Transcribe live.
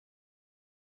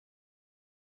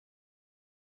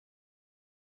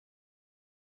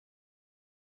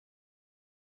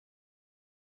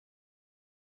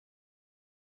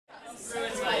I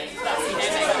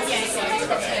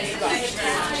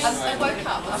woke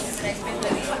up after the next bit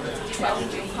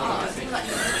really hard.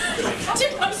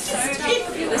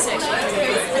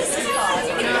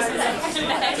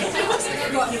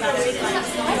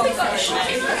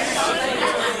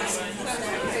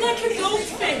 Like a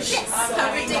goldfish.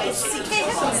 How ridiculous.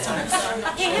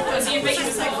 You make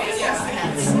it so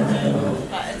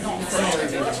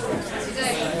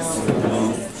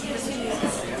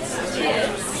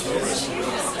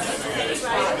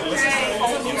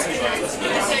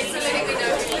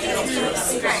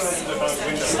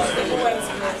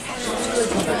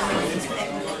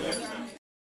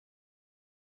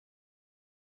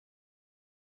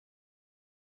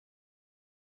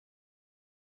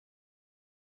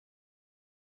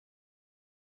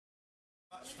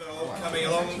For all coming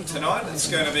along tonight. It's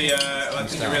going to be, I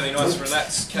think, a really nice,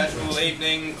 relaxed, casual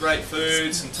evening. Great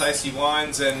food, some tasty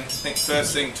wines, and I think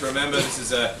first thing to remember, this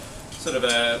is a sort of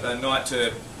a night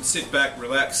to sit back,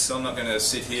 relax. I'm not going to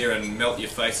sit here and melt your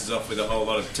faces off with a whole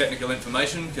lot of technical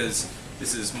information, because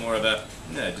this is more of a,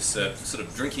 just a sort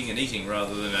of drinking and eating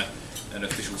rather than an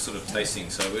official sort of tasting.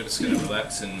 So we're just going to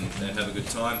relax and have a good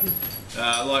time.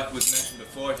 Like was mentioned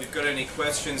before, if you've got any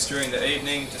questions during the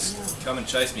evening, just come and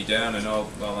chase me down and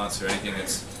I'll answer anything.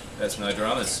 That's no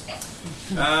dramas.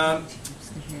 I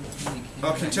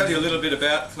can tell you a little bit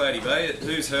about Cloudy Bay.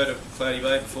 Who's heard of Cloudy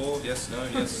Bay before? Yes, no,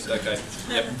 yes, okay,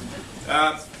 yep.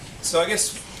 So I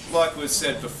guess, like was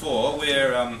said before,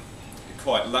 we're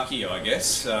quite lucky, I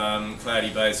guess.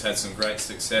 Cloudy Bay's had some great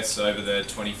success over the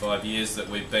 25 years that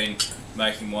we've been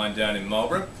making wine down in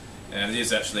Marlborough, and it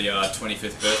is actually our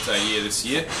 25th birthday year this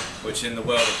year, which in the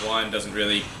world of wine doesn't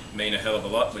really mean a hell of a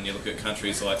lot when you look at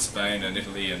countries like Spain and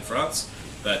Italy and France,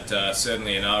 but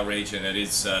certainly in our region it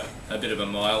is a bit of a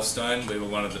milestone. We were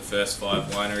one of the first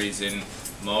 5 wineries in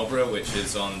Marlborough, which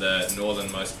is on the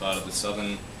northernmost part of the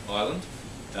southern island,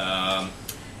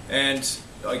 and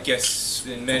I guess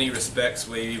in many respects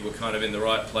we were kind of in the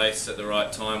right place at the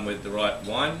right time with the right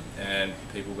wine, and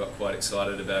people got quite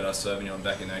excited about our Sauvignon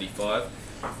back in '85.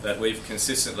 But we've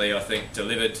consistently, I think,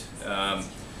 delivered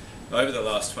over the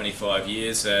last 25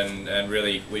 years, and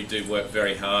really we do work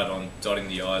very hard on dotting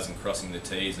the I's and crossing the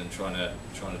T's and trying to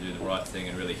do the right thing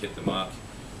and really hit the mark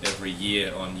every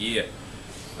year on year.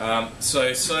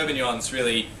 So Sauvignon's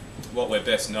really what we're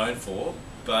best known for.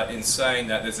 But in saying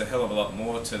that, there's a hell of a lot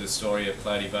more to the story of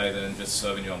Cloudy Bay than just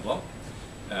Sauvignon Blanc.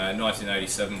 In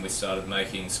 1987 we started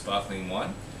making sparkling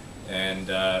wine and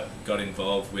got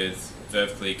involved with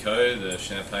Veuve Clicquot, the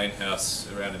champagne house,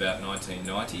 around about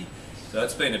 1990. So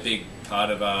that's been a big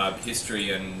part of our history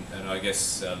and I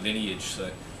guess lineage. So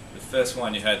the first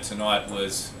wine you had tonight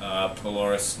was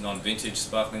Providores non-vintage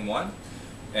sparkling wine,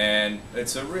 and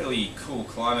it's a really cool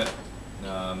climate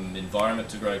environment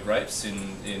to grow grapes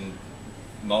in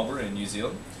Marlborough in New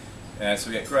Zealand, and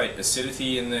so we get great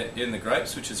acidity in the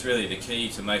grapes, which is really the key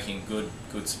to making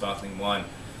good sparkling wine.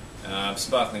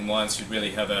 Sparkling wines should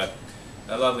really have a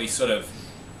lovely sort of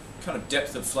kind of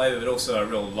depth of flavour, but also a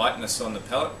real lightness on the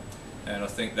palate, and I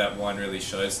think that wine really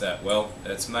shows that well.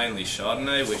 It's mainly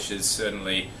Chardonnay, which is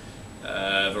certainly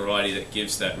a variety that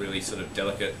gives that really sort of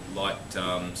delicate, light,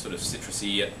 sort of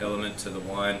citrusy element to the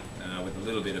wine, with a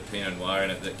little bit of Pinot Noir in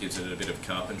it that gives it a bit of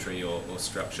carpentry or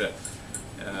structure.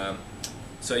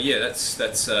 So yeah, that's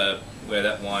where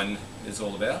that wine is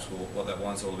all about, or what that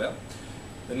wine's all about.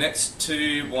 The next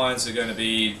 2 wines are going to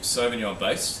be Sauvignon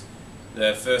based.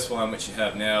 The first wine which you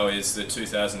have now is the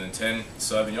 2010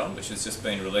 Sauvignon, which has just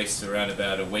been released around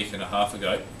about a week and a half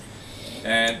ago.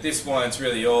 And this wine's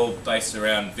really all based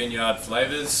around vineyard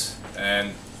flavours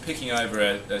and picking over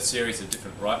a series of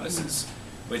different ripenesses,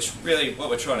 which really what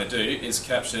we're trying to do is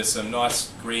capture some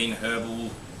nice green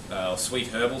herbal, sweet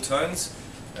herbal tones.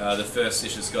 The first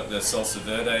dish has got the salsa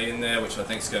verde in there, which I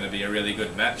think is going to be a really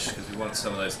good match because we want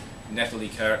some of those nettle-y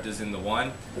characters in the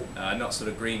wine, not sort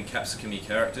of green capsicum-y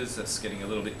characters, that's getting a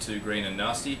little bit too green and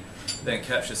nasty. Then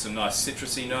capture some nice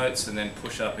citrusy notes and then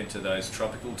push up into those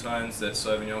tropical tones that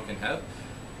Sauvignon can have.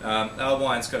 Our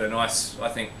wine's got a nice, I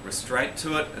think, restraint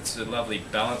to it. It's a lovely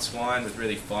balanced wine with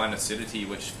really fine acidity,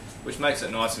 which makes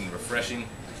it nice and refreshing.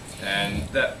 And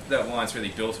that wine's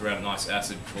really built around a nice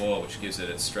acid core, which gives it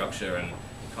its structure and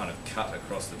kind of cut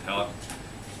across the palate.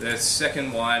 The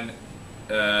second wine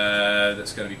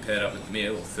that's going to be paired up with the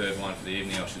meal, or third wine for the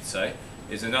evening I should say,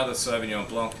 is another Sauvignon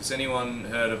Blanc. Has anyone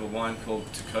heard of a wine called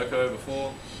Coco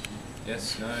before?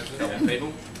 Yes? No? A couple of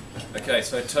people? Okay,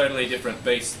 so totally different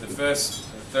beast. The first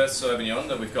Sauvignon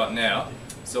that we've got now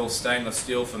is all stainless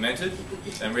steel fermented,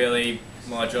 and really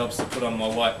my job's to put on my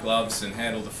white gloves and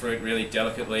handle the fruit really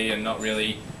delicately and not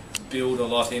really build a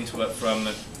lot into it from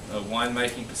a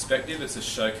winemaking perspective. It's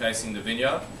just showcasing the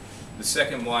vineyard. The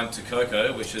second wine,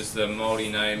 Coco, which is the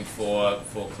Māori name for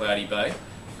Cloudy Bay,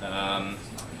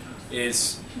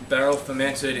 is barrel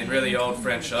fermented in really old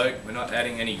French oak. We're not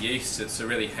adding any yeast. It's a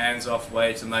really hands-off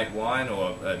way to make wine,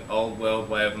 or an old world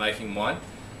way of making wine.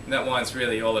 And that wine's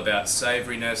really all about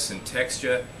savouriness and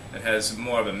texture. It has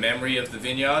more of a memory of the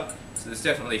vineyard. So there's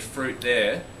definitely fruit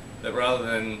there, but rather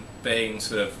than being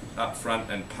sort of upfront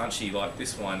and punchy like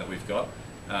this wine that we've got,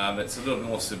 it's a little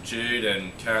more subdued,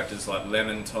 and characters like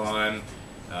lemon thyme,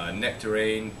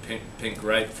 nectarine, pink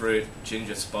grapefruit,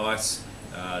 ginger spice,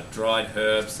 dried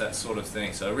herbs, that sort of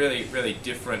thing. So a really, really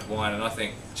different wine, and I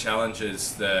think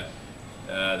challenges the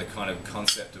kind of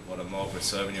concept of what a Marlborough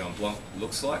Sauvignon Blanc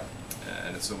looks like.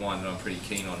 And it's a wine that I'm pretty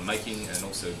keen on making and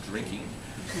also drinking.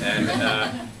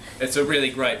 And it's a really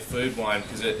great food wine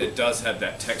because it does have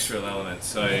that textural element.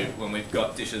 So when we've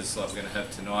got dishes like we're going to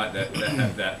have tonight that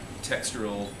have that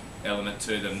textural element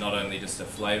to them, not only just a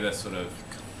flavour sort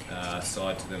of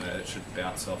side to them, it should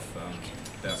bounce off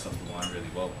the wine really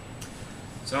well.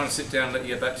 So I'm going to sit down and let you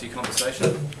get back to your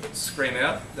conversation. Scream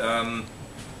out if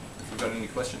you've got any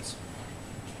questions.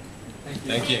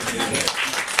 Thank you.